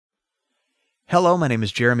Hello, my name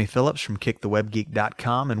is Jeremy Phillips from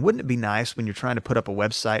KickTheWebGeek.com, and wouldn't it be nice when you're trying to put up a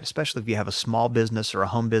website, especially if you have a small business or a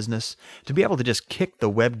home business, to be able to just kick the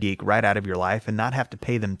web geek right out of your life and not have to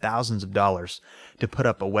pay them thousands of dollars to put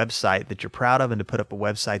up a website that you're proud of and to put up a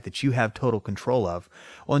website that you have total control of?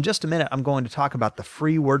 Well, in just a minute, I'm going to talk about the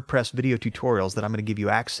free WordPress video tutorials that I'm going to give you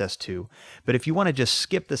access to. But if you want to just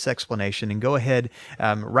skip this explanation and go ahead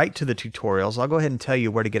right to the tutorials, I'll go ahead and tell you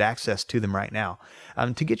where to get access to them right now.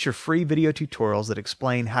 To get your free video tutorials that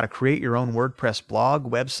explain how to create your own WordPress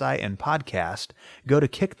blog, website, and podcast, go to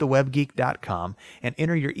KickTheWebGeek.com and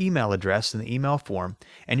enter your email address in the email form,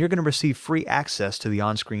 and you're going to receive free access to the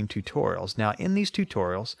on-screen tutorials. Now, in these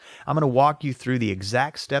tutorials, I'm going to walk you through the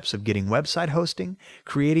exact steps of getting website hosting,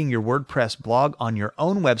 creating your WordPress blog on your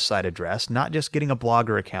own website address, not just getting a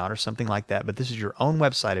Blogger account or something like that, but this is your own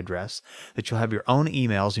website address that you'll have your own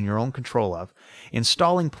emails in your own control of,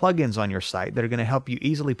 installing plugins on your site that are going to help you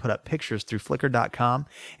easily put up pictures through Flickr.com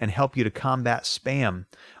and help you to combat spam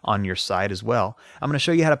on your site as well. I'm going to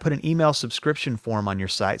show you how to put an email subscription form on your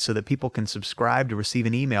site so that people can subscribe to receive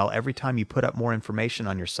an email every time you put up more information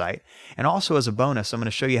on your site. And also as a bonus, I'm going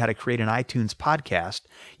to show you how to create an iTunes podcast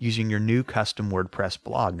using your new custom WordPress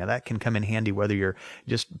blog. Now that can come in handy whether you're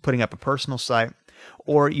just putting up a personal site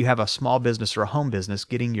or you have a small business or a home business.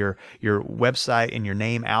 Getting your website and your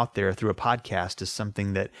name out there through a podcast is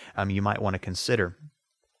something that you might want to consider.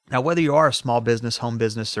 Now, whether you are a small business, home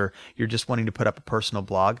business, or you're just wanting to put up a personal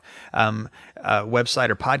blog, website,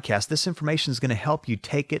 or podcast, this information is going to help you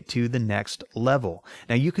take it to the next level.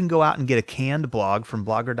 Now, you can go out and get a canned blog from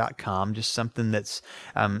blogger.com, just something that's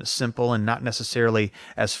simple and not necessarily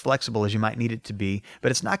as flexible as you might need it to be,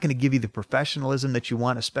 but it's not going to give you the professionalism that you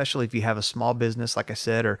want, especially if you have a small business, like I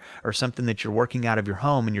said, or something that you're working out of your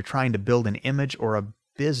home and you're trying to build an image or a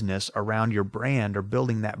business around your brand or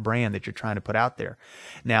building that brand that you're trying to put out there.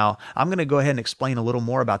 Now, I'm going to go ahead and explain a little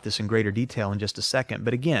more about this in greater detail in just a second.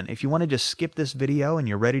 But again, if you want to just skip this video and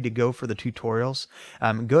you're ready to go for the tutorials,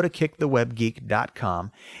 go to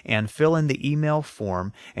KickTheWebGeek.com and fill in the email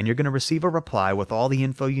form, and you're going to receive a reply with all the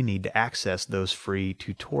info you need to access those free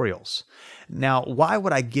tutorials. Now, why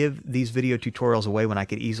would I give these video tutorials away when I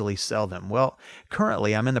could easily sell them? Well,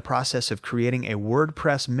 currently I'm in the process of creating a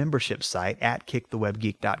WordPress membership site at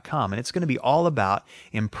KickTheWebGeek.com, and it's going to be all about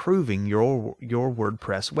improving your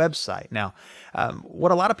WordPress website. Now,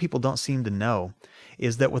 what a lot of people don't seem to know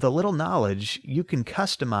is that with a little knowledge, you can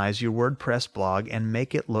customize your WordPress blog and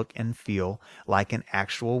make it look and feel like an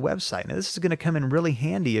actual website. Now, this is going to come in really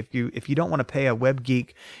handy if you don't want to pay a web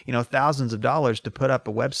geek, thousands of dollars to put up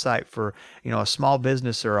a website for, a small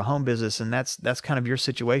business or a home business, and that's kind of your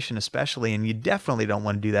situation especially, and you definitely don't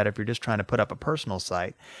want to do that if you're just trying to put up a personal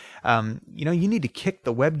site. You need to kick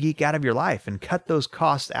the web geek out of your life and cut those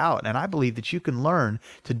costs out. And I believe that you can learn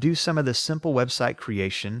to do some of this simple website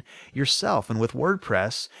creation yourself. And with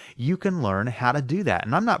WordPress, you can learn how to do that.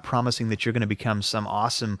 And I'm not promising that you're going to become some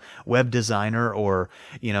awesome web designer or,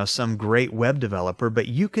 some great web developer, but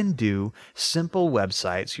you can do simple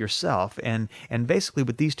websites yourself. And basically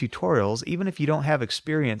with these tutorials, even if you don't have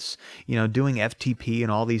experience, doing FTP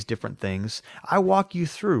and all these different things, I walk you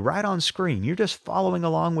through right on screen. You're just following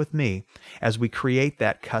along with me as we create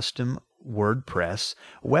that custom WordPress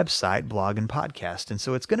website, blog, and podcast. And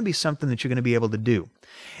so it's going to be something that you're going to be able to do.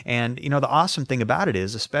 And, the awesome thing about it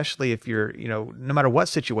is, especially if you're, no matter what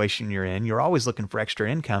situation you're in, you're always looking for extra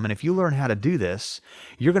income. And if you learn how to do this,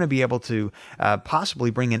 you're going to be able to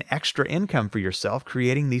possibly bring in extra income for yourself,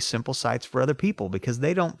 creating these simple sites for other people because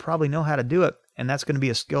they don't probably know how to do it. And that's going to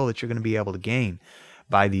be a skill that you're going to be able to gain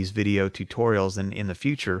by these video tutorials. And in the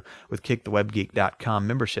future with KickTheWebGeek.com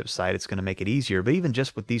membership site, it's going to make it easier. But even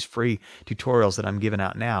just with these free tutorials that I'm giving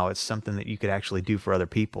out now, it's something that you could actually do for other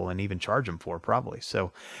people and even charge them for probably.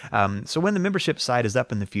 So when the membership site is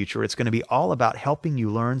up in the future, it's going to be all about helping you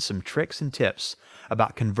learn some tricks and tips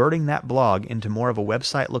about converting that blog into more of a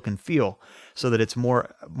website look and feel so that it's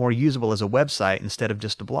more usable as a website instead of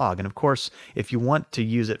just a blog. And of course, if you want to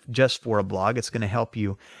use it just for a blog, it's going to help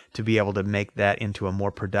you to be able to make that into a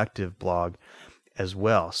more productive blog as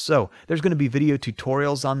well. So there's going to be video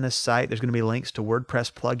tutorials on this site. There's going to be links to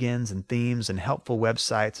WordPress plugins and themes and helpful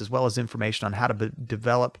websites, as well as information on how to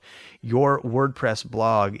develop your WordPress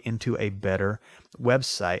blog into a better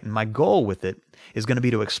website. And my goal with it is going to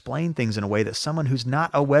be to explain things in a way that someone who's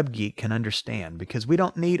not a web geek can understand, because we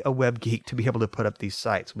don't need a web geek to be able to put up these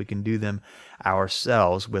sites. We can do them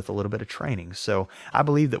ourselves with a little bit of training. So I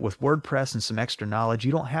believe that with WordPress and some extra knowledge,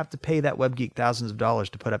 you don't have to pay that web geek thousands of dollars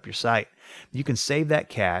to put up your site. You can save that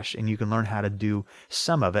cash and you can learn how to do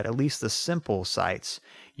some of it, at least the simple sites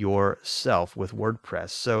yourself with WordPress.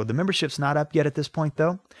 So the membership's not up yet at this point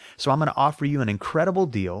though. So I'm going to offer you an incredible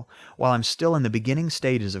deal while I'm still in the beginning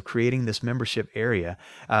stages of creating this membership area.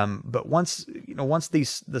 But once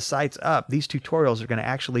the site's up, these tutorials are going to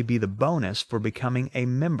actually be the bonus for becoming a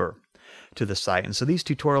member to the site. And so these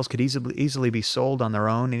tutorials could easily be sold on their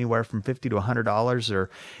own, anywhere from $50 to $100, or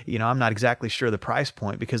I'm not exactly sure the price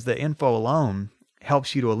point, because the info alone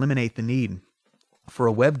helps you to eliminate the need for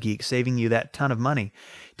a web geek, saving you that ton of money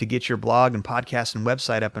to get your blog and podcast and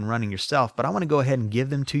website up and running yourself. But I want to go ahead and give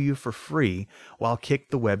them to you for free while Kick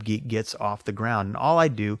the Web Geek gets off the ground. And all I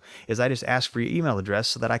do is I just ask for your email address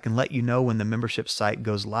so that I can let you know when the membership site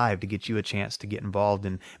goes live, to get you a chance to get involved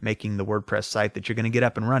in making the WordPress site that you're going to get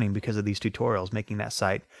up and running because of these tutorials, making that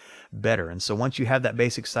site better. And so once you have that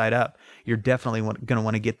basic site up, you're definitely going to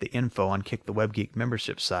want to get the info on Kick the Web Geek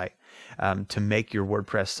membership site to make your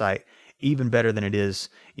WordPress site even better than it is,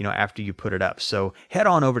 after you put it up. So head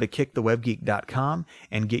on over to kickthewebgeek.com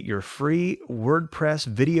and get your free WordPress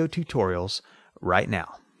video tutorials right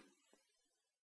now.